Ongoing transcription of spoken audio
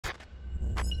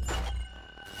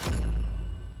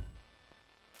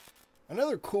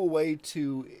Another cool way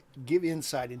to give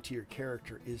insight into your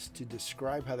character is to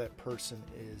describe how that person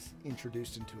is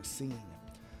introduced into a scene.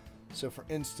 So for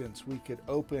instance, we could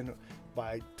open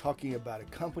by talking about a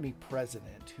company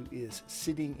president who is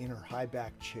sitting in her high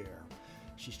back chair.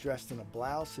 She's dressed in a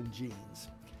blouse and jeans,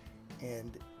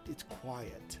 and it's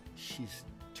quiet. She's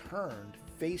turned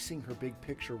facing her big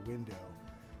picture window,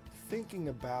 thinking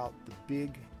about the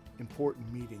big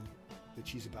important meeting that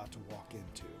she's about to walk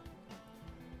into.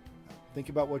 Think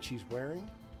about what she's wearing.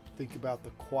 Think about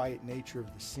the quiet nature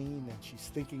of the scene, and she's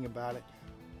thinking about it.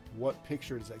 What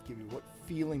picture does that give you? What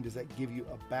feeling does that give you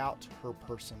about her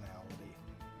personality?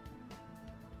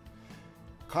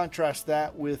 Contrast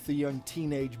that with the young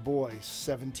teenage boy,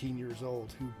 17 years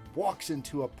old, who walks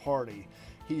into a party.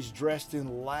 He's dressed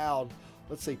in loud,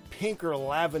 let's say pink or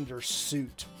lavender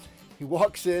suit. He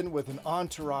walks in with an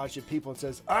entourage of people and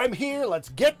says, "I'm here, let's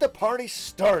get the party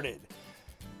started."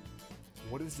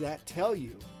 What does that tell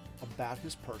you about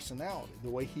his personality? The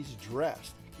way he's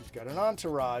dressed. He's got an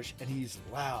entourage and he's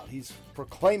loud. He's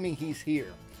proclaiming he's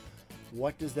here.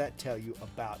 What does that tell you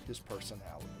about his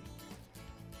personality?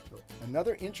 So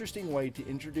another interesting way to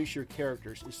introduce your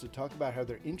characters is to talk about how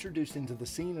they're introduced into the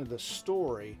scene or the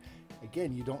story.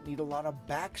 Again, you don't need a lot of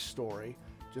backstory.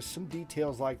 Just some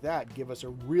details like that give us a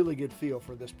really good feel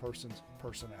for this person's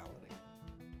personality.